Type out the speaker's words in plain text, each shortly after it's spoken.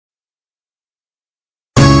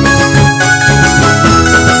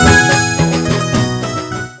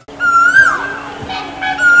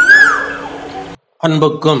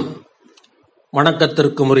அன்புக்கும்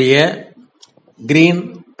வணக்கத்திற்கும் உரிய கிரீன்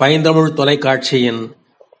பைந்தமிழ் தொலைக்காட்சியின்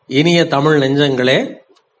இனிய தமிழ் நெஞ்சங்களே,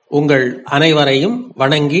 உங்கள் அனைவரையும்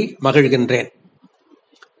வணங்கி மகிழ்கின்றேன்.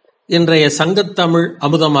 இன்றைய சங்கத்தமிழ்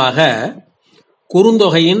அமுதமாக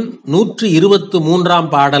குறுந்தொகையின்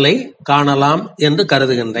 123ஆம் பாடலை காணலாம் என்று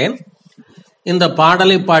கருதுகின்றேன். இந்த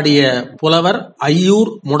பாடலை பாடிய புலவர்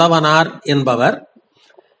ஐயூர் முடவனார் என்பவர்.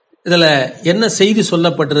 இதுல என்ன செய்தி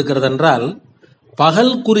சொல்லப்பட்டிருக்கிறது என்றால்,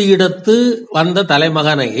 பகல் குறியிடத்து வந்த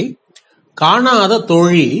தலைமகனை காணாத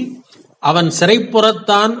தோழி அவன்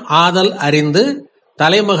சிறைப்புறத்தான் ஆதல் அறிந்து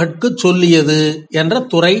தலைமகற்கு சொல்லியது என்ற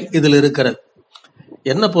துறை இதில் இருக்கிறது.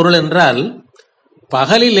 என்ன பொருள் என்றால்,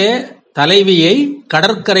 பகலிலே தலைவியை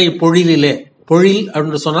கடற்கரை பொழிலிலே, பொழில்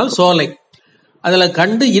அப்படின்னு சொன்னால் சோலை, அதுல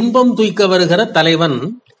கண்டு இன்பம் தூய்க்க வருகிற தலைவன்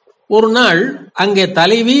ஒரு நாள் அங்கே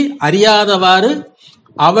தலைவி அறியாதவாறு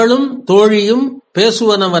அவளும் தோழியும்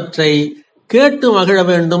பேசுவனவற்றை கேட்டு மகிழ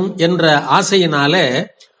வேண்டும் என்ற ஆசையினாலே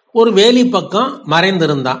ஒரு வேலி பக்கம்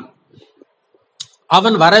மறைந்திருந்தான்.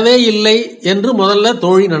 அவன் வரவே இல்லை என்று முதல்ல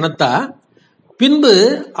தோழி நினைத்தா. பின்பு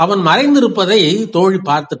அவன் மறைந்திருப்பதை தோழி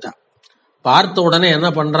பார்த்துட்டான். பார்த்த உடனே என்ன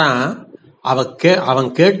பண்றான், அவன்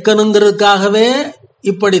கேட்கணுங்கிறதுக்காகவே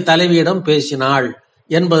இப்படி தலைவியிடம் பேசினாள்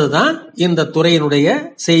என்பதுதான் இந்த துறையினுடைய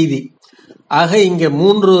செய்தி. ஆக இங்கே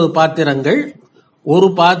 3 பாத்திரங்கள். ஒரு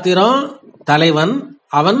பாத்திரம் தலைவன்,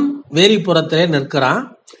 அவன் வேலிப்புறத்திலே நிற்கிறான்.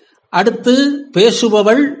 அடுத்து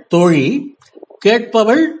பேசுபவள் தோழி,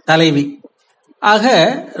 கேட்பவள் தலைவி. ஆக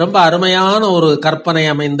ரொம்ப அருமையான ஒரு கற்பனை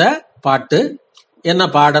அமைந்த பாட்டு. என்ன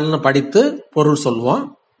பாடல்னு படித்து பொருள் சொல்வோம்.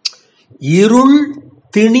 இருள்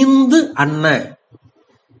திணிந்து அன்ன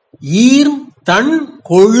ஈர் தன்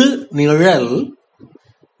கொழு நிழல்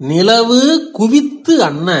நிலவு குவித்து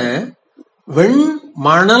அன்ன வெண்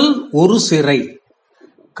மணல் ஒரு சிறை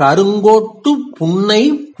கருங்கோட்டு புன்னை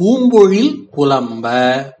பூம்பொழில் புலம்ப.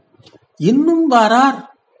 இன்னும் வாரார்,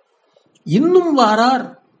 இன்னும் வாரார்,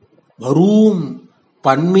 வரூம்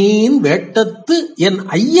பன்மீன் வேட்டத்து என்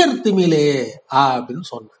ஐயர் திமிலே அப்படின்னு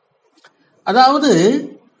சொன்ன. அதாவது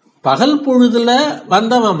பகல் பொழுதுல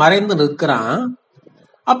வந்தவன் மறைந்து நிற்கிறான்.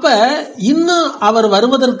 அப்ப இன்னும் அவர்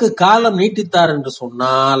வருவதற்கு காலம் நீட்டித்தார் என்று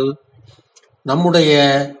சொன்னால், நம்முடைய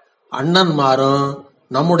அண்ணன்மாரும்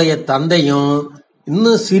நம்முடைய தந்தையும்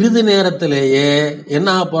இன்னும் சிறிது நேரத்திலேயே என்ன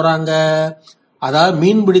போறாங்க, அதாவது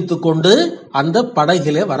மீன் பிடித்து கொண்டு அந்த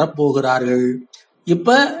படகிலே வரப்போகிறார்கள்.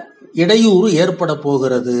 இப்ப இடையூறு ஏற்பட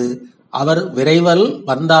போகிறது. அவர் விரைவில்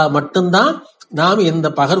வந்தா மட்டும்தான் நாம் இந்த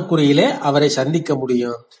பகற்குறியிலே அவரை சந்திக்க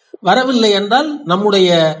முடியும். வரவில்லை என்றால்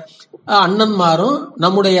நம்முடைய அண்ணன்மாரும்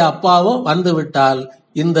நம்முடைய அப்பாவும் வந்துவிட்டால்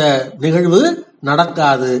இந்த நிகழ்வு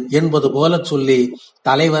நடக்காது என்பது போல சொல்லி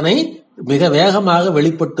தலைவனை மிக வேகமாக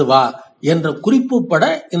வெளிப்பட்டு வா என்ற குறிப்பு பட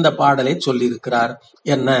இந்த பாடலை சொல்லியிருக்கிறார்.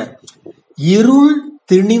 என்ன, இருள்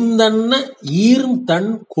திணிந்தன்ன ஈர்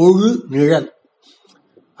தன் கொழு நிழல்.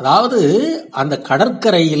 அதாவது அந்த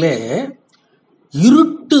கடற்கரையிலே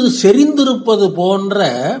இருட்டு செறிந்திருப்பது போன்ற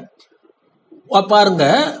பாருங்க,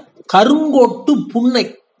 கருங்கோட்டு புன்னை,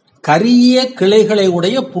 கரிய கிளைகளை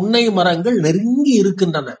உடைய புன்னை மரங்கள் நெருங்கி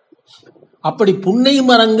இருக்கின்றன. அப்படி புன்னை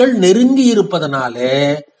மரங்கள் நெருங்கி இருப்பதனாலே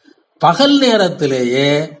பகல் நேரத்திலேயே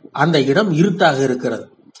அந்த இடம் இருட்டாக இருக்கிறது.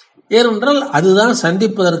 ஏனென்றால் அதுதான்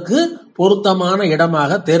சந்திப்பதற்கு பொருத்தமான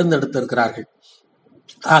இடமாக தேர்ந்தெடுத்திருக்கிறார்கள்.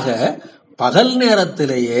 ஆக பகல்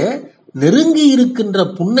நேரத்திலேயே நெருங்கி இருக்கின்ற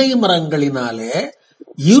புன்னை மரங்களினாலே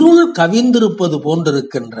இருள் கவிந்திருப்பது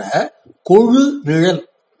போன்றிருக்கின்ற கொழு நிழல்,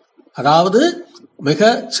 அதாவது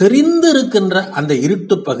மிக செறிந்து இருக்கின்ற அந்த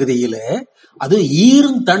இருட்டு பகுதியிலே, அது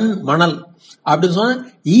ஈர்தன் மணல் அப்படின்னு சொன்ன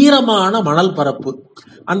ஈரமான மணல் பரப்பு.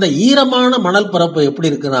 அந்த ஈரமான மணல் பரப்பு எப்படி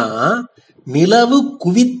இருக்குன்னா, நிலவு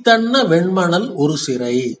குவித்தன்ன வெண்மணல் ஒரு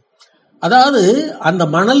சிறை. அதாவது அந்த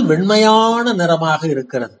மணல் வெண்மையான நிறமாக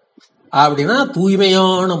இருக்கிறது. அப்படின்னா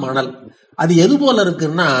தூய்மையான மணல். அது எது போல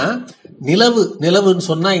இருக்குன்னா, நிலவுன்னு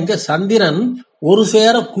சொன்னா இங்க சந்திரன் ஒரு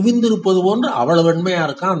சேர குவிந்திருப்பது போன்று அவ்வளவு வெண்மையா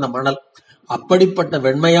இருக்கான் அந்த மணல். அப்படிப்பட்ட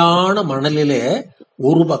வெண்மையான மணலிலே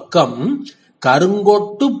ஒரு பக்கம்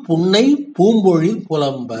கருங்கோட்டு புன்னை பூம்பொழில்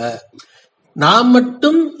புலம்ப. நாம்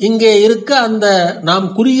மட்டும் இங்கே இருக்க அந்த நாம்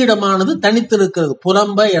குறியிடமானது தனித்து இருக்கிறது.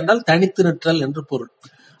 புலம்ப என்றால் தனித்து நிற்றல் என்று பொருள்.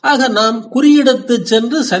 ஆக நாம் குறியிடத்து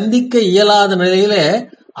சென்று சந்திக்க இயலாத நிலையிலே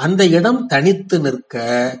அந்த இடம் தனித்து நிற்க,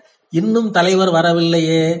 இன்னும் தலைவர்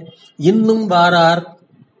வரவில்லையே, இன்னும் வாரார்,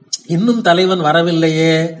 இன்னும் தலைவன்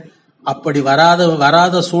வரவில்லையே. அப்படி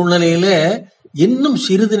வராத சூழ்நிலையிலே இன்னும்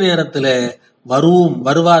சிறிது நேரத்துல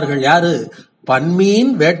வருவார்கள். யாரு? பன்மீன்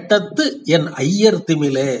வேட்டத்து என் ஐயர்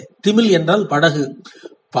திமிலே. திமில் என்றால் படகு.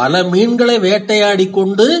 பல மீன்களை வேட்டையாடி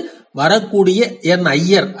கொண்டு வரக்கூடிய என்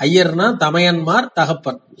ஐயர்னா தமையன்மார்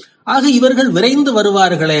தகப்பன் ஆக இவர்கள் விரைந்து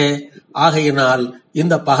வருவார்களே, ஆகையினால்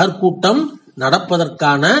இந்த பகற்கூட்டம்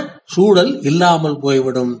நடப்பதற்கான சூழல் இல்லாமல்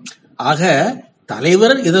போய்விடும். ஆக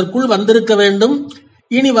தலைவர் இதற்குள் வந்திருக்க வேண்டும்.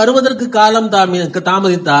 இனி வருவதற்கு காலம்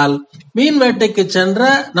தாமதித்தால் மீன் வேட்டைக்கு சென்ற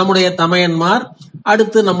நம்முடைய தமையன்மார்,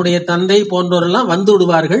 அடுத்து நம்முடைய தந்தை போன்றோரெல்லாம் வந்து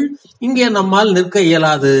விடுவார்கள். இங்கே நம்மால் நிற்க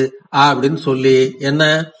இயலாது அப்படின்னு சொல்லி என்ன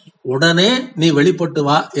உடனே நீ வெளிப்பட்டு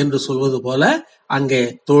வா என்று சொல்வது போல அங்கே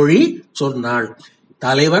தோழி சொன்னாள்.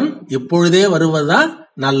 தலைவன் இப்பொழுதே வருவதா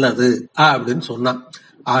நல்லது அப்படின்னு சொன்னான்.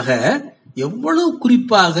 ஆக எவ்வளவு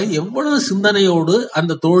குறிப்பாக எவ்வளவு சிந்தனையோடு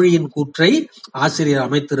அந்த தோழியின் கூற்றை ஆசிரியர்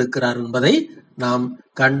அமைத்திருக்கிறார் என்பதை நாம்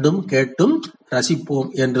கண்டும் கேட்டும் ரசிப்போம்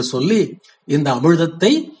என்று சொல்லி இந்த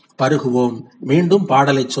அமிழ்தத்தை பருகுவோம். மீண்டும்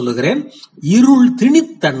பாடலை சொல்லுகிறேன். இருள்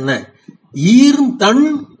திணித்தன்ன ஈர்ந்தண்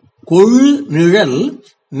கொழு நிழல்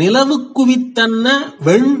நிலவு குவித்தன்ன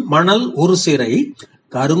வெண் மணல் ஒரு சிறை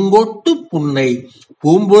கருங்கொட்டு புன்னை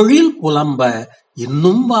பூம்பொழில் புலம்ப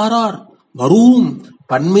இன்னும் வாரார் வரூம்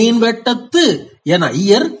பன்மீன் வெட்டத்து என்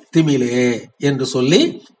ஐயர் திமிலே என்று சொல்லி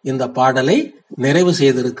இந்த பாடலை நிறைவு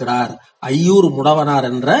செய்திருக்கிறார். ஐயூர் முடவனார்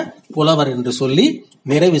என்ற புலவர் என்று சொல்லி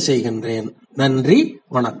நிறைவு செய்கின்றேன். நன்றி,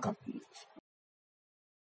 வணக்கம்.